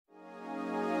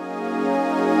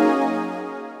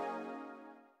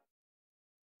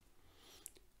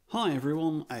Hi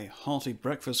everyone, a hearty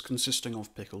breakfast consisting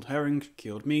of pickled herring,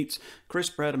 cured meats,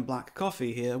 crisp bread and black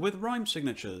coffee here with rhyme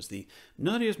signatures, the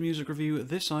nerdiest music review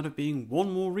this side of being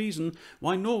one more reason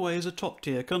why Norway is a top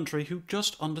tier country who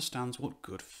just understands what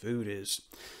good food is.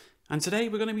 And today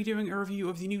we're going to be doing a review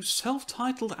of the new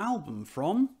self-titled album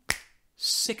from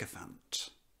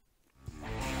Sykofant.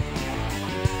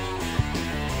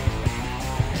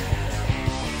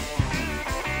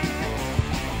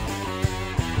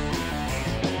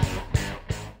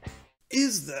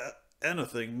 Is there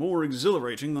anything more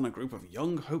exhilarating than a group of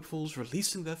young hopefuls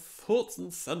releasing their thoughts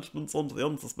and sentiments onto the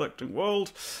unsuspecting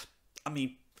world? I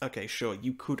mean, okay, sure,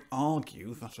 you could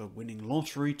argue that a winning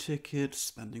lottery ticket,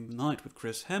 spending the night with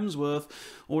Chris Hemsworth,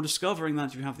 or discovering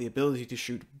that you have the ability to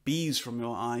shoot bees from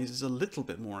your eyes is a little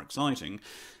bit more exciting.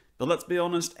 But let's be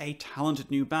honest, a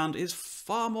talented new band is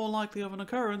far more likely of an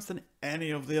occurrence than any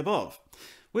of the above.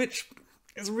 Which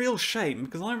is a real shame,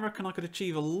 because I reckon I could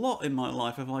achieve a lot in my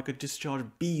life if I could discharge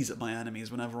bees at my enemies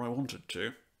whenever I wanted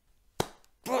to.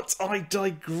 But I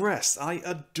digress. I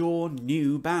adore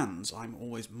new bands. I'm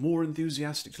always more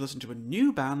enthusiastic to listen to a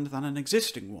new band than an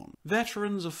existing one.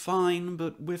 Veterans are fine,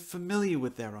 but we're familiar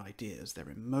with their ideas, their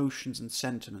emotions and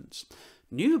sentiments.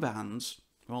 New bands,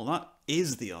 well, that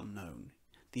is the unknown,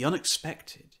 the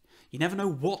unexpected. You never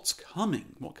know what's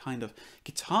coming. What kind of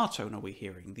guitar tone are we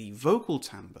hearing? The vocal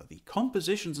timbre, the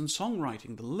compositions and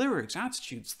songwriting, the lyrics,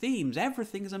 attitudes, themes,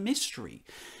 everything is a mystery.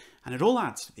 And it all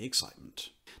adds to the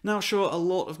excitement. Now sure, a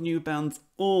lot of new bands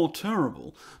are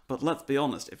terrible, but let's be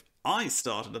honest, if I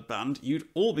started a band, you'd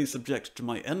all be subjected to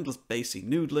my endless bassy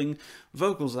noodling,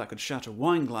 vocals that could shatter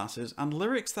wine glasses, and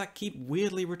lyrics that keep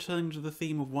weirdly returning to the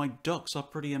theme of why ducks are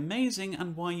pretty amazing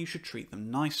and why you should treat them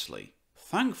nicely.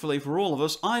 Thankfully for all of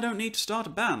us, I don't need to start a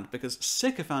band, because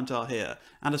Sykofant are here,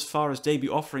 and as far as debut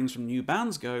offerings from new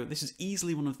bands go, this is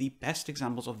easily one of the best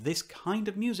examples of this kind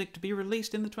of music to be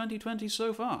released in the 2020s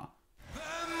so far. The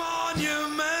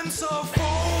monuments of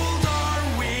old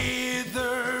are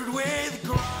withered with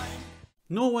grime.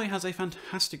 Norway has a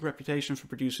fantastic reputation for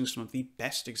producing some of the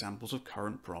best examples of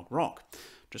current prog rock.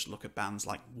 Just look at bands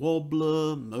like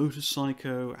Wobbler,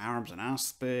 Motorpsycho, Arabs and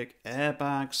Aspic,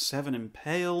 Airbag, Seven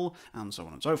Impale, and so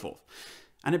on and so forth.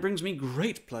 And it brings me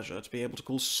great pleasure to be able to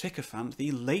call Sykofant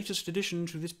the latest addition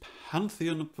to this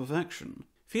pantheon of perfection.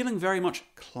 Feeling very much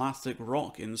classic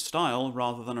rock in style,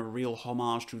 rather than a real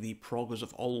homage to the proggers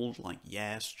of old like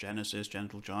Yes, Genesis,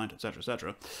 Gentle Giant, etc,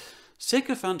 etc.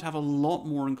 Sykofant have a lot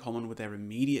more in common with their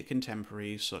immediate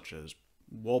contemporaries such as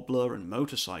Wobbler and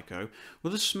Motorpsycho,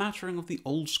 with a smattering of the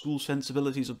old-school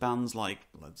sensibilities of bands like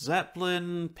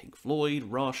Zeppelin, Pink Floyd,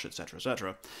 Rush, etc,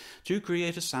 etc, to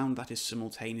create a sound that is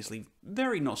simultaneously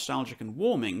very nostalgic and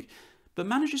warming, but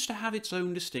manages to have its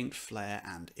own distinct flair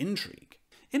and intrigue.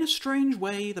 In a strange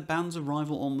way, the band's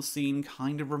arrival on the scene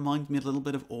kind of reminds me a little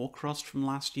bit of Crust from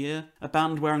last year, a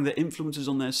band wearing their influences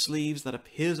on their sleeves that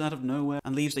appears out of nowhere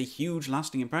and leaves a huge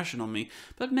lasting impression on me,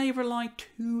 but may rely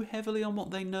too heavily on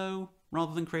what they know,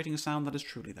 rather than creating a sound that is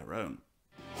truly their own.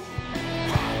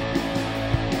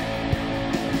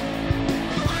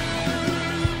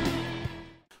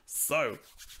 So,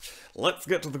 let's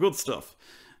get to the good stuff.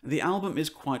 The album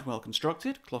is quite well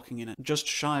constructed, clocking in at just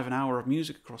shy of an hour of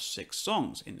music across 6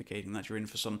 songs, indicating that you're in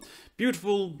for some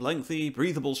beautiful, lengthy,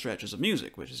 breathable stretches of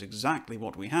music, which is exactly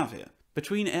what we have here.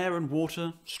 Between Air and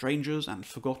Water, Strangers and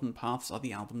Forgotten Paths are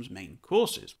the album's main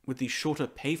courses, with the shorter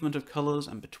pavement of colours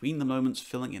and between the moments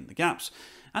filling in the gaps,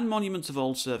 and Monuments of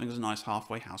Old serving as a nice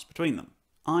halfway house between them.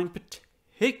 I'm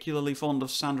particularly fond of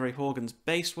Sandre Horgan's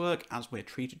bass work, as we're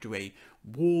treated to a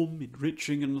warm,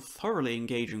 enriching and thoroughly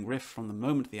engaging riff from the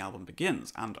moment the album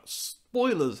begins, and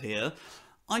spoilers here,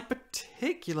 I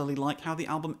particularly like how the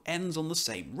album ends on the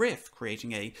same riff,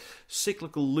 creating a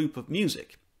cyclical loop of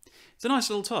music. It's a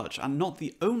nice little touch, and not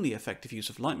the only effective use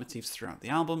of leitmotifs throughout the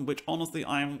album, which honestly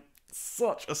I am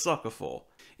such a sucker for.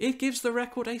 It gives the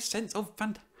record a sense of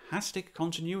fantastic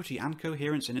continuity and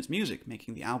coherence in its music,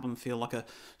 making the album feel like a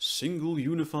single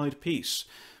unified piece,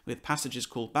 with passages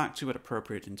called back to at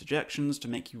appropriate interjections to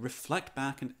make you reflect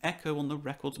back and echo on the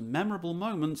record's memorable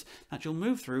moments that you'll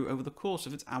move through over the course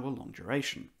of its hour-long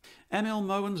duration. Emil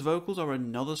Moen's vocals are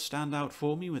another standout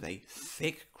for me, with a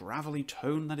thick, gravelly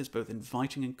tone that is both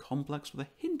inviting and complex, with a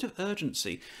hint of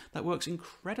urgency that works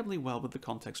incredibly well with the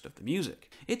context of the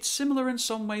music. It's similar in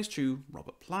some ways to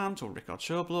Robert Plant or Richard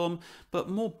Sjöblom, but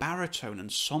more baritone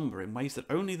and sombre in ways that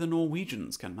only the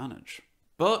Norwegians can manage.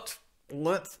 But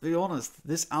let's be honest,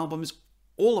 this album is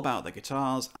all about the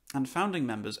guitars, and founding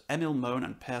members Emil Moen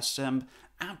and Per Semb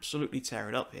absolutely tear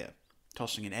it up here.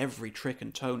 Tossing in every trick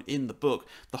and tone in the book,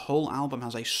 the whole album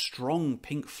has a strong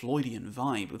Pink Floydian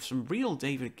vibe with some real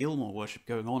David Gilmour worship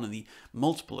going on in the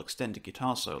multiple extended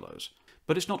guitar solos.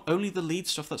 But it's not only the lead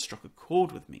stuff that struck a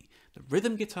chord with me, the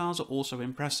rhythm guitars are also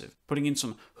impressive, putting in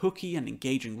some hooky and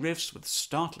engaging riffs with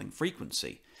startling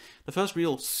frequency. The first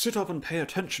real sit up and pay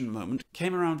attention moment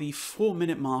came around the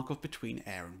 4-minute mark of Between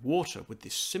Air and Water, with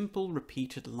this simple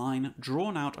repeated line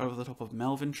drawn out over the top of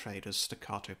Melvin Trader's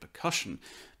staccato percussion,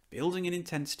 building in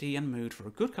intensity and mood for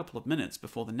a good couple of minutes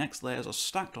before the next layers are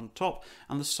stacked on top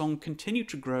and the song continued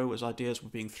to grow as ideas were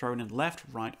being thrown in left,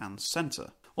 right and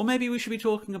centre. Or maybe we should be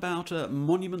talking about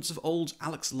Monuments of Old's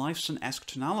Alex Lifeson-esque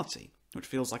tonality, which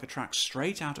feels like a track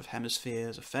straight out of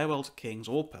Hemispheres, A Farewell to Kings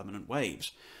or Permanent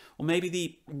Waves. Or maybe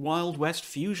the Wild West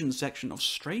fusion section of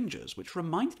Strangers, which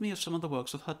reminded me of some of the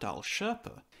works of Hadal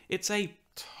Sherpa. It's a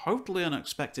totally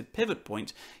unexpected pivot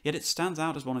point, yet it stands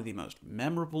out as one of the most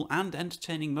memorable and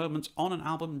entertaining moments on an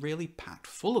album really packed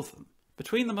full of them.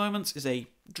 Between the Moments is a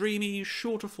dreamy,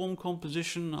 shorter form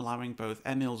composition, allowing both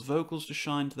Emil's vocals to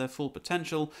shine to their full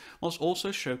potential, whilst also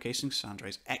showcasing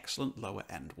Sandre's excellent lower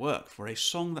end work for a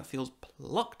song that feels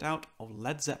plucked out of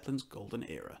Led Zeppelin's golden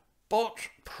era. But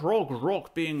prog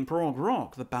rock being prog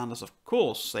rock, the band has of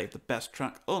course saved the best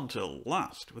track until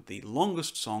last, with the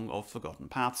longest song of Forgotten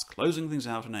Paths closing things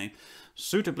out in a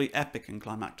suitably epic and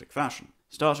climactic fashion.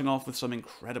 Starting off with some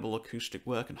incredible acoustic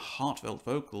work and heartfelt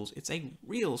vocals, it's a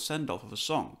real send-off of a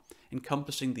song,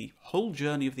 encompassing the whole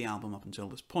journey of the album up until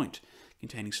this point,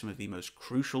 containing some of the most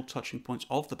crucial touching points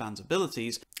of the band's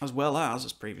abilities, as well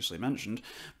as previously mentioned,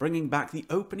 bringing back the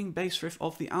opening bass riff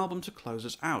of the album to close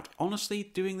us out. Honestly,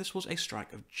 doing this was a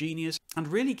strike of genius, and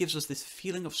really gives us this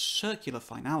feeling of circular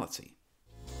finality.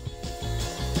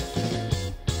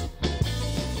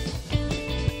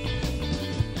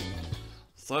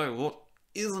 So, what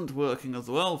isn't working as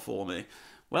well for me?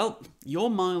 Well, your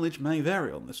mileage may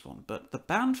vary on this one, but the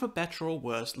band, for better or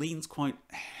worse, leans quite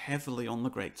heavily on the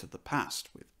greats of the past,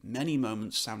 with many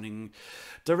moments sounding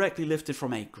directly lifted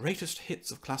from a greatest hits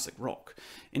of classic rock,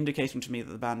 indicating to me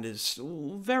that the band is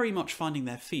very much finding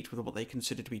their feet with what they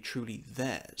consider to be truly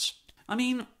theirs. I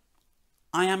mean,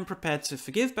 I am prepared to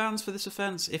forgive bands for this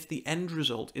offence if the end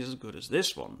result is as good as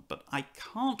this one, but I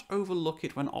can't overlook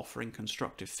it when offering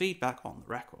constructive feedback on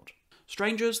the record.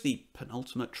 Strangers, the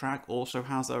penultimate track, also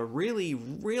has a really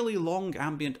long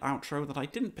ambient outro that I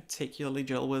didn't particularly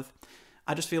gel with.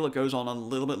 I just feel it goes on a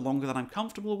little bit longer than I'm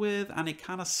comfortable with, and it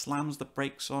kind of slams the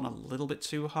brakes on a little bit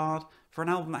too hard for an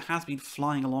album that has been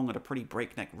flying along at a pretty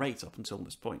breakneck rate up until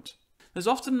this point. There's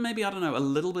often maybe, a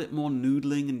little bit more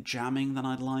noodling and jamming than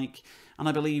I'd like, and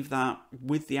I believe that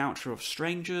with the outro of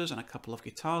Strangers and a couple of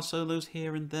guitar solos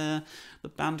here and there, the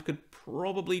band could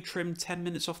probably trim 10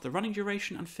 minutes off the running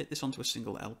duration and fit this onto a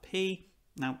single LP.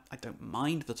 Now, I don't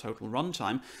mind the total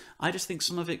runtime, I just think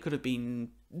some of it could have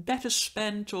been better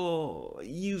spent or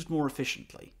used more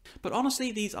efficiently. But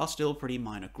honestly, these are still pretty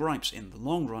minor gripes in the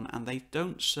long run, and they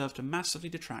don't serve to massively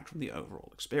detract from the overall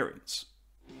experience.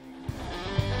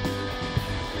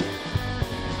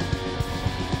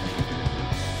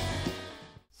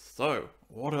 So,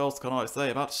 what else can I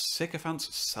say about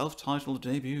Sykofant's self-titled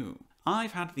debut?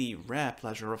 I've had the rare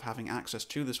pleasure of having access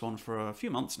to this one for a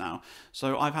few months now,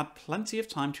 so I've had plenty of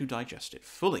time to digest it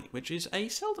fully, which is a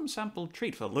seldom sampled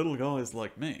treat for little guys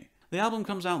like me. The album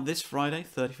comes out this Friday,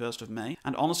 31st of May,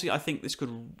 and honestly I think this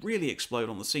could really explode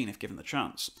on the scene if given the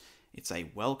chance. It's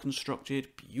a well-constructed,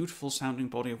 beautiful sounding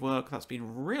body of work that's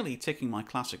been really ticking my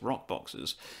classic rock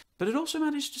boxes, but it also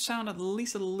managed to sound at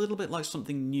least a little bit like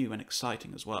something new and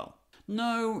exciting as well.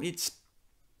 No, it's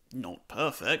not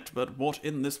perfect, but what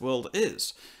in this world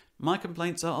is? My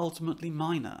complaints are ultimately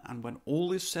minor, and when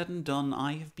all is said and done,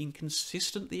 I have been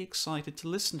consistently excited to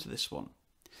listen to this one.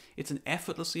 It's an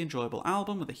effortlessly enjoyable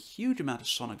album with a huge amount of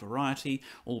sonic variety,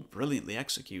 all brilliantly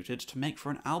executed, to make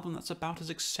for an album that's about as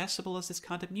accessible as this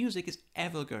kind of music is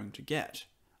ever going to get.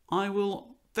 I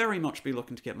will very much be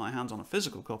looking to get my hands on a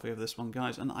physical copy of this one,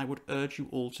 guys, and I would urge you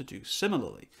all to do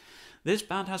similarly. This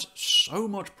band has so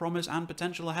much promise and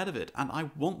potential ahead of it, and I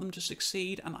want them to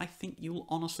succeed, and I think you'll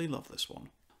honestly love this one.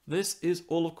 This is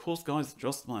all, of course, guys,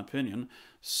 just my opinion,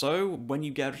 so when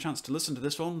you get a chance to listen to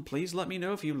this one, please let me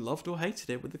know if you loved or hated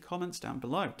it with the comments down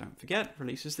below. Don't forget, it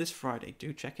releases this Friday,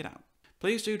 do check it out.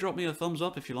 Please do drop me a thumbs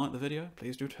up if you like the video,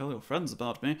 please do tell your friends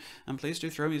about me, and please do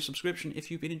throw me a subscription if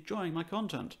you've been enjoying my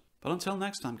content. But until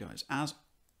next time, guys, as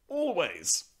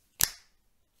always,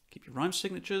 keep your rhyme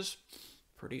signatures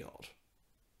pretty odd.